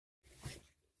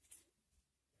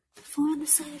For the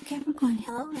sign of Capricorn,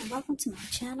 hello and welcome to my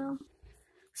channel.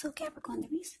 So Capricorn, the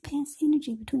recent past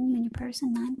energy between you and your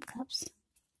person, Nine of Cups.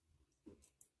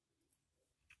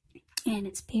 And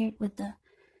it's paired with the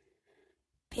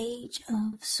Page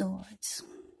of Swords.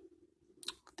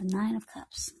 The Nine of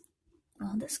Cups.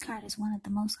 Well, this card is one of the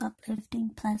most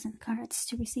uplifting, pleasant cards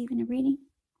to receive in a reading.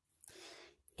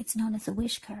 It's known as a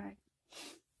wish card.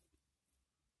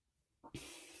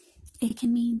 It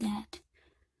can mean that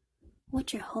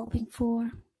what you're hoping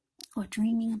for or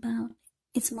dreaming about,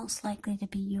 it's most likely to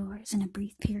be yours in a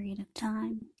brief period of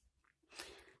time.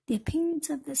 The appearance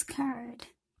of this card,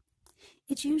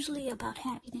 it's usually about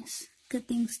happiness, good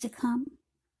things to come.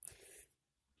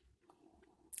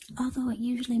 Although it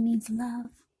usually means love,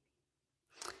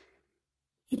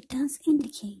 it does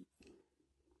indicate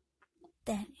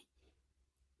that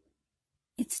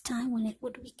it's time when it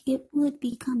would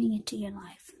be coming into your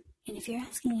life. And if you're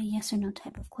asking a yes or no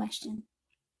type of question,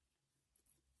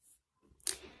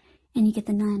 and you get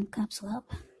the Nine of Cups, well,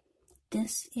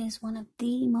 this is one of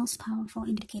the most powerful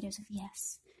indicators of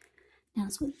yes. Now,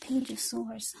 it's with Page of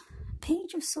Swords.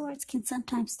 Page of Swords can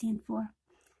sometimes stand for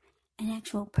an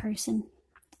actual person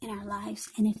in our lives.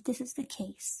 And if this is the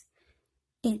case,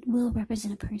 it will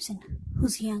represent a person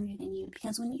who's younger than you.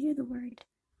 Because when you hear the word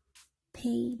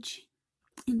page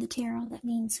in the tarot, that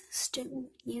means student,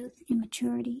 youth,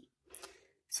 immaturity,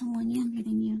 someone younger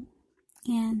than you.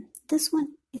 And this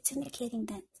one, it's indicating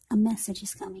that a message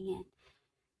is coming in.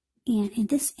 And in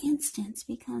this instance,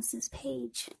 because this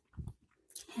page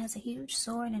has a huge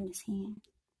sword in his hand,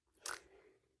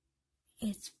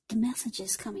 the message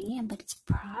is coming in, but it's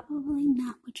probably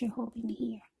not what you're hoping to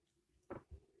hear.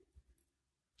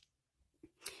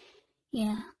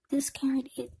 Yeah, this card,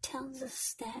 it tells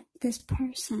us that this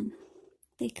person,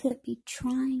 they could be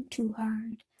trying too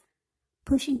hard,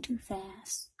 pushing too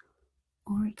fast,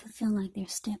 or it could feel like they're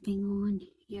stepping on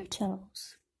your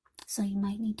toes. So you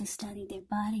might need to study their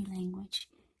body language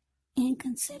and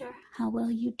consider how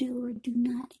well you do or do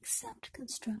not accept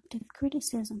constructive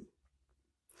criticism.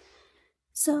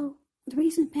 So the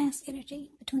recent past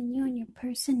energy between you and your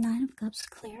person, Nine of Cups,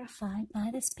 clarified by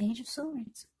this Page of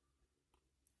Swords.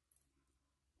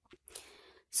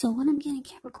 So what I'm getting,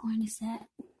 Capricorn, is that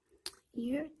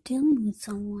you're dealing with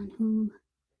someone who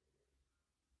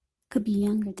could be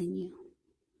younger than you.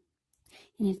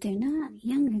 And if they're not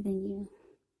younger than you,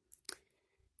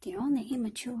 they're on the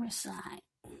immature side.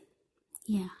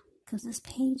 Yeah, because this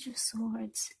Page of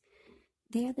Swords,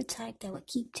 they're the type that would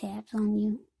keep tabs on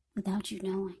you without you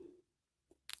knowing.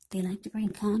 They like to bring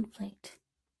conflict,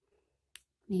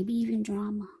 maybe even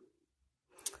drama.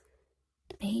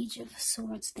 The Page of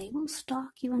Swords, they will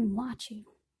stalk you and watch you.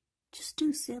 Just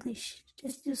do silly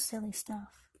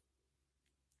stuff.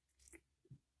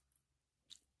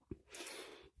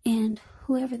 And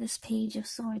whoever this Page of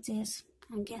Swords is,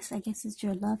 I guess it's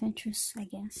your love interest, I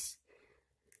guess.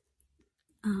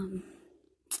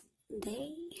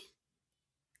 They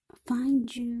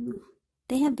find you,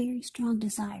 they have very strong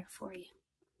desire for you.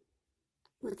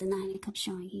 With the Nine of Cups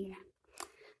showing here.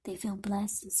 They feel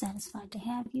blessed and satisfied to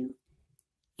have you.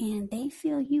 And they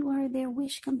feel you are their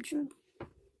wish come true.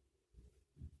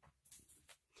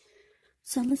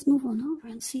 So let's move on over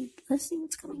and let's see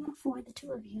what's coming up for the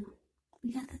two of you.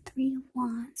 We got the Three of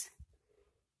Wands.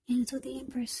 And it's with the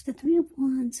Empress. The Three of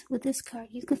Wands, with this card,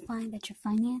 you could find that your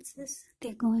finances,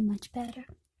 they're going much better.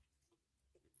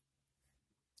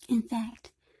 In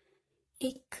fact,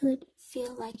 it could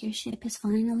feel like your ship has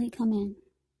finally come in.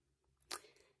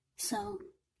 So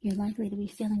you're likely to be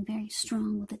feeling very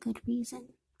strong with a good reason.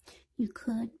 You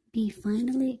could be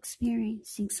finally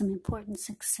experiencing some important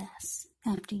success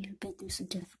after you've been through some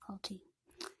difficulty.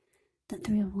 The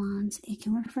Three of Wands, it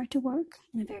can refer to work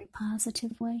in a very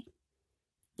positive way.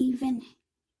 Even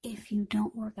if you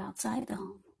don't work outside the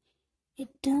home, it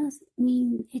does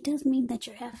mean that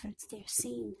your efforts, they're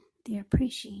seen, they're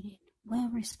appreciated, well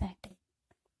respected.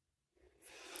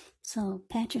 So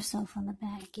pat yourself on the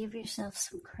back, give yourself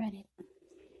some credit.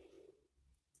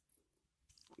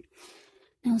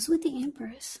 Now it's with the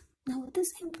Empress. Now with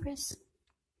this Empress,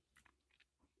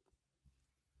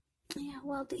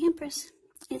 the Empress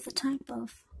is a type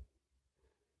of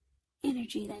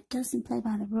energy that doesn't play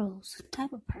by the rules,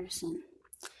 type of person.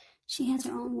 She has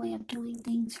her own way of doing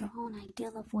things, her own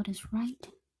ideal of what is right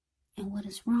and what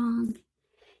is wrong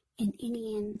in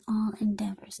any and all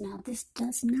endeavors. Now, this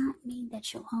does not mean that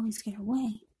she'll always get her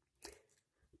way,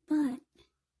 but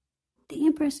the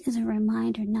Empress is a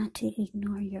reminder not to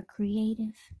ignore your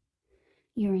creative,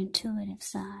 your intuitive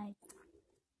side.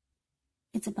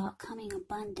 It's about coming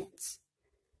abundance.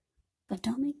 But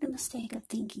don't make the mistake of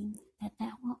thinking that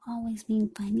that will always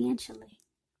mean financially.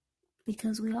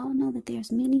 because we all know that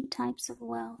there's many types of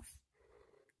wealth,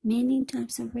 many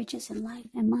types of riches in life,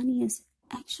 and money is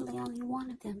actually only one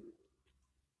of them.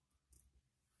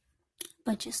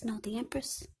 But just know the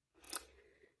Empress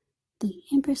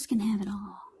can have it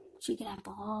all. She can have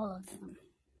all of them.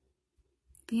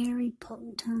 Very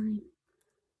potent time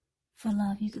for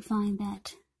love. You can find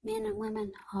that men and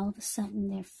women, all of a sudden,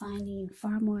 they're finding you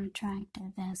far more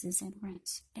attractive as this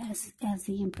Empress, as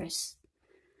the Empress.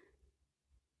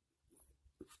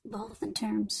 Both in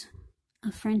terms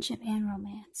of friendship and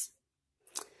romance.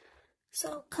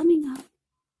 So coming up,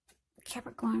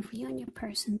 Capricorn, for you and your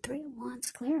person, 3 of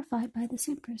Wands clarified by this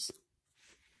Empress.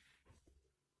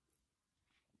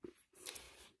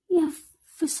 Yeah,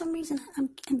 for some reason,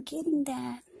 I'm getting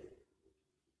that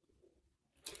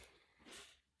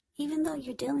even though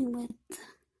you're dealing with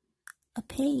a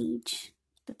page,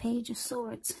 the Page of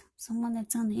Swords, someone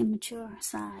that's on the immature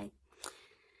side,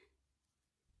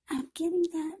 I'm getting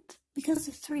that because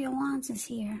the 3 of Wands is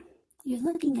here, you're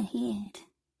looking ahead.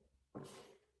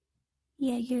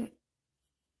 Yeah,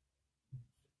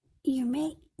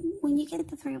 when you get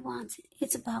the 3 of Wands,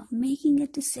 it's about making a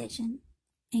decision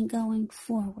and going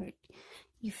forward.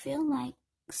 You feel like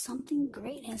something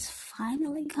great has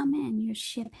finally come in. Your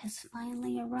ship has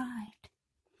finally arrived.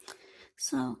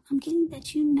 So I'm getting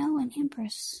that you know an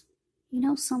Empress. You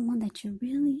know someone that you're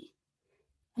really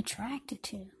attracted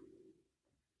to.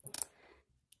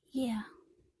 Yeah.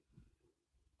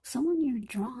 Someone you're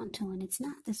drawn to, and it's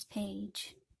not this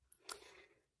page.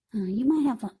 You might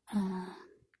have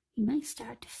you might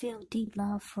start to feel deep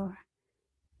love for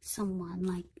someone.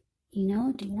 Like, do you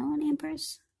know an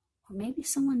Empress? Or maybe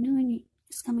someone new and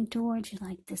is coming towards you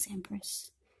like this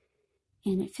Empress.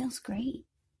 And it feels great.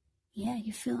 Yeah,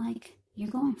 you feel like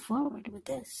you're going forward with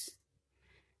this.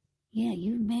 Yeah,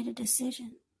 you've made a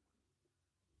decision.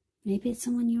 Maybe it's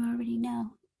someone you already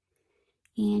know.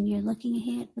 And you're looking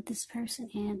ahead with this person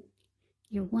and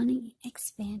you're wanting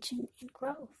expansion and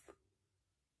growth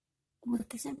with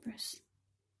this Empress.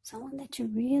 Someone that you're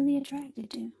really attracted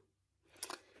to.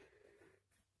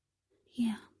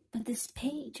 Yeah, but this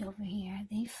page over here,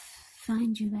 they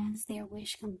find you as their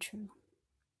wish come true.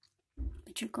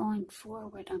 But you're going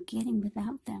forward on getting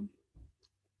without them.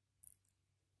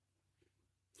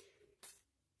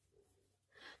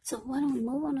 So why don't we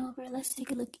move on over? Let's take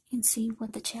a look and see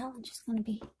what the challenge is going to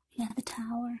be. You got the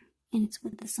Tower, and it's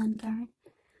with the Sun card.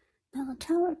 Now the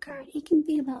Tower card, it can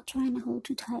be about trying to hold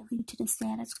too tightly to the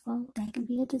status quo. That can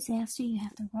be a disaster. You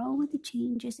have to roll with the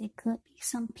changes. It could be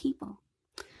some people,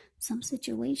 some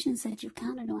situations that you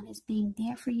counted on as being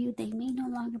there for you. They may no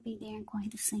longer be there in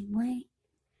quite the same way.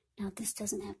 Now this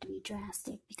doesn't have to be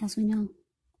drastic because we know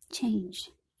change.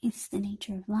 It's the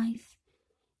nature of life.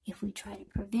 If we try to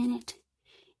prevent it,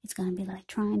 it's going to be like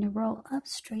trying to row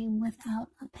upstream without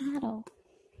a paddle.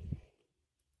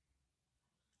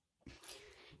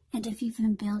 And if you've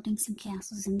been building some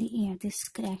castles in the air, this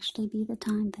could actually be the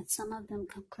time that some of them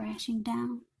come crashing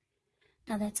down.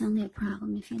 Now that's only a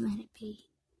problem if you let it be,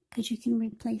 because you can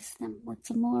replace them with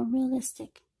some more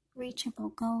realistic, reachable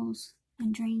goals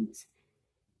and dreams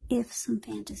if some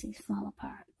fantasies fall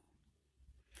apart.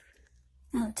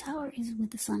 Now the Tower is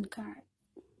with the Sun card,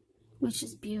 which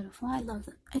is beautiful. I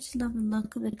just love the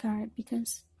look of the card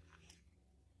because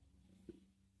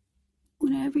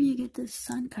whenever you get this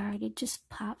Sun card, it just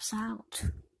pops out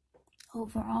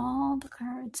over all the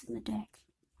cards in the deck.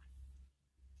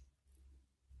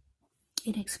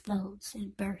 It explodes,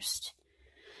 it bursts.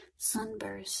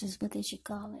 Sunburst is what they should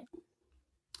call it.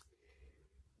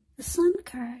 The Sun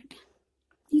card,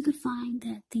 you could find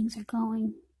that things are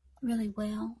going really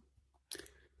well,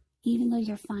 even though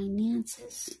your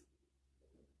finances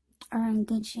are in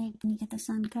good shape when you get the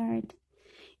Sun card.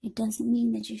 It doesn't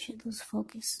mean that you should lose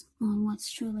focus on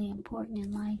what's truly important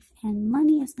in life. And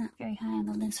money is not very high on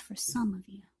the list for some of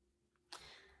you.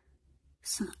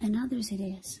 So, and others it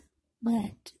is.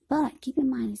 But keep in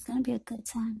mind, it's going to be a good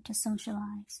time to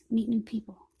socialize, meet new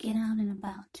people, get out and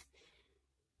about.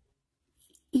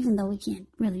 Even though we can't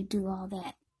really do all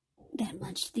that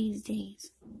much these days.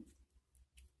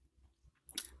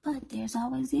 But there's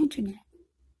always the internet.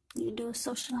 You can do a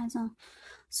socialize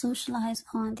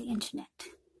on the internet.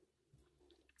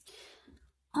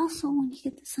 Also, when you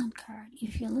get the Sun card,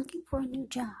 if you're looking for a new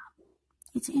job,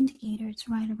 it's an indicator it's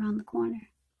right around the corner.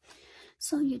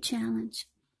 So your challenge,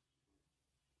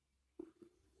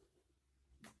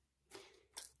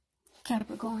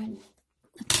 Capricorn,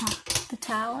 the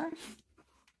Tower,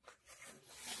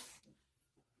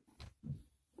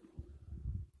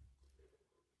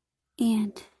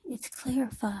 and it's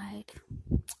clarified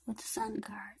with the Sun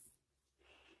card.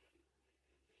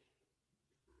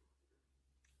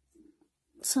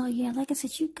 So yeah, like I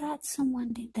said, you got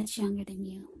someone that's younger than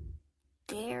you.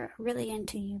 They're really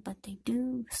into you, but they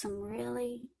do some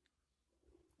really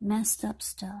messed up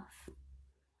stuff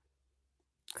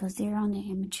because they're on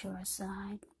the immature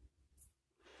side.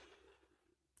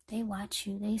 They watch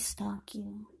you, they stalk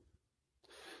you,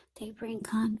 they bring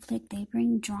conflict, they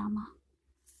bring drama.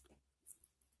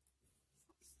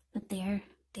 But they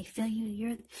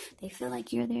feel they feel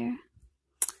like you're their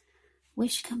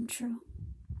wish come true.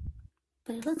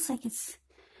 But it looks like it's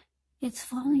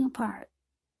falling apart.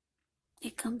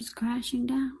 It comes crashing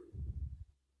down.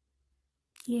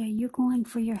 Yeah, you're going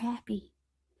for your happy.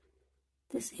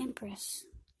 This Empress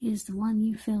is the one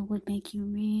you feel would make you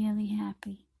really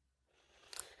happy.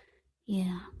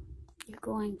 Yeah, you're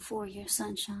going for your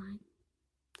sunshine.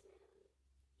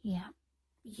 Yeah,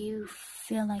 you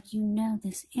feel like you know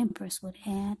this Empress would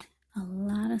add a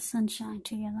lot of sunshine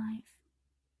to your life.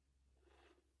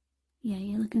 Yeah,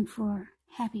 you're looking for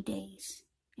happy days,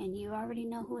 and you already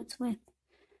know who it's with.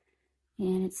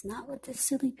 And it's not with this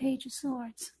silly Page of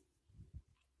Swords.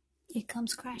 It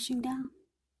comes crashing down.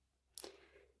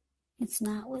 It's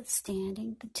not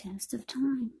withstanding the test of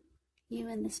time. You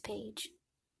and this page.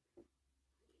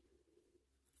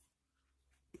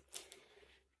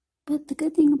 But the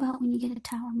good thing about when you get a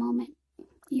Tower moment,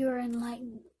 you're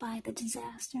enlightened by the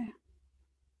disaster.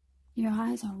 Your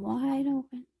eyes are wide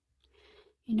open.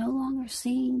 You're no longer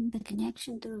seeing the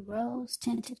connection through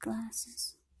rose-tinted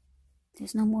glasses.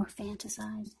 There's no more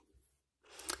fantasizing.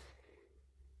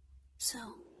 So,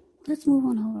 let's move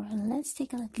on over. Let's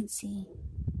take a look and see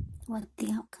what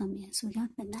the outcome is. We got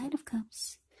the Knight of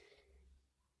Cups.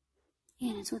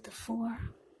 And it's with the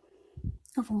Four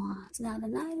of Wands. Now, the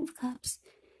Knight of Cups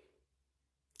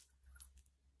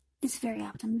is very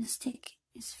optimistic.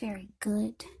 It's very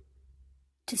good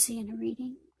to see in a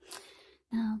reading.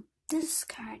 Now, this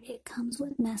card, it comes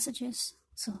with messages.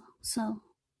 So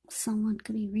someone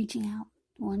could be reaching out,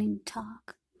 wanting to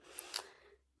talk,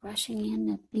 rushing in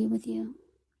to be with you.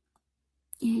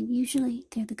 And usually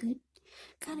they're the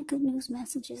good news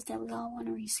messages that we all want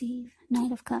to receive.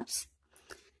 Knight of Cups.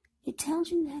 It tells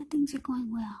you that things are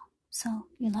going well. So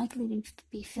you're likely to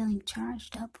be feeling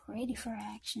charged up, ready for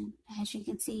action. As you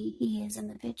can see, he is in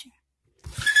the picture.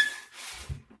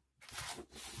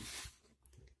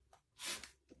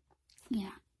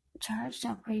 Yeah, charged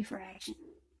up, ready for action.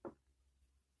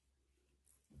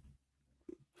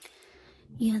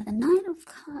 Yeah, the Knight of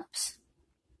Cups.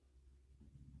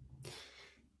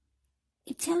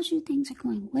 It tells you things are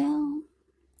going well.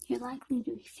 You're likely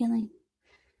to be feeling,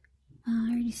 I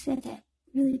already said that,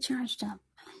 really charged up.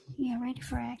 Yeah, ready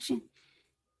for action.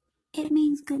 It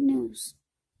means good news.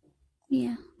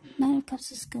 Yeah, Knight of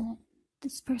Cups is good.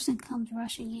 This person comes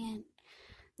rushing in.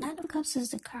 Knight of Cups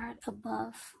is the card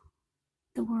above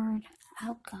the word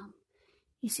outcome.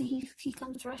 You see, he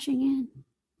comes rushing in,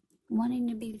 wanting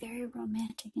to be very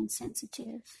romantic and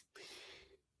sensitive.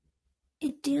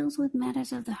 It deals with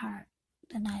matters of the heart,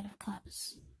 the Knight of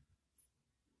Cups.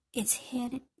 It's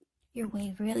headed your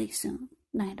way really soon,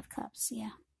 Knight of Cups,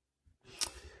 yeah.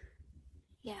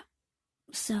 Yeah,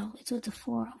 so it's with the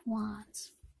Four of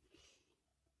Wands.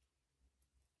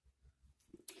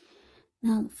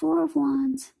 Now, the Four of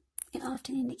Wands, it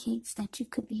often indicates that you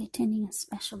could be attending a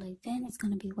special event. It's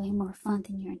going to be way more fun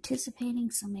than you're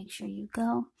anticipating, so make sure you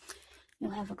go.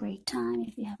 You'll have a great time.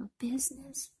 If you have a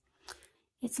business,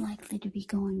 it's likely to be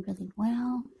going really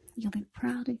well. You'll be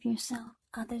proud of yourself.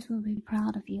 Others will be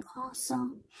proud of you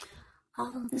also.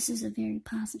 Although this is a very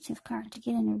positive card to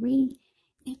get in a reading,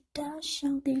 it does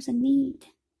show there's a need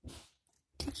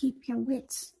to keep your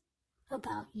wits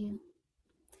about you.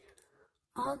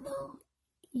 Although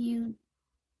you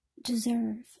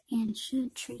deserve and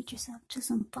should treat yourself to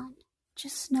some fun,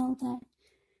 just know that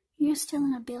you're still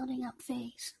in a building up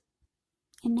phase.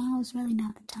 And now is really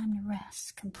not the time to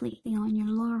rest completely on your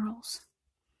laurels.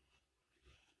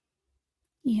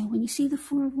 Yeah, when you see the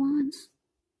Four of Wands,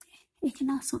 it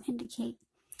can also indicate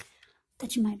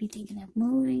that you might be thinking of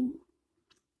moving,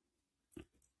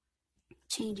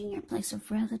 changing your place of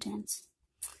residence.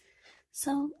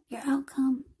 So, your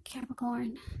outcome,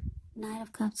 Capricorn, Knight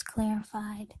of Cups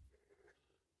clarified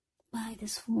by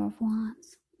this Four of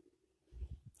Wands.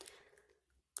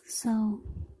 So,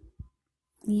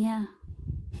 yeah.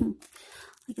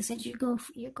 Like I said, you're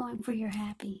going for your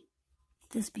happy.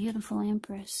 This beautiful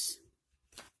Empress.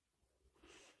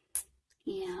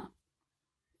 Yeah.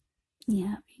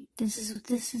 Yeah. This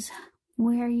is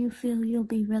where you feel you'll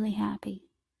be really happy.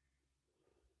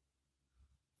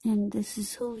 And this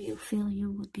is who you feel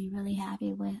you would be really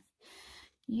happy with.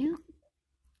 Yeah,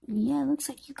 it looks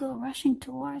like you go rushing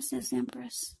towards this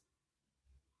Empress.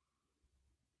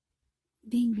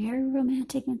 being very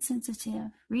romantic and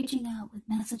sensitive, reaching out with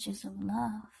messages of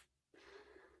love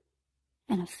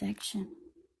and affection.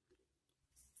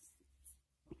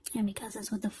 And because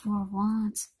it's with the Four of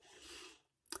Wands.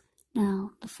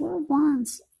 Now, the Four of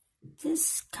Wands,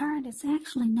 this card is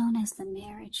actually known as the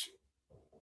marriage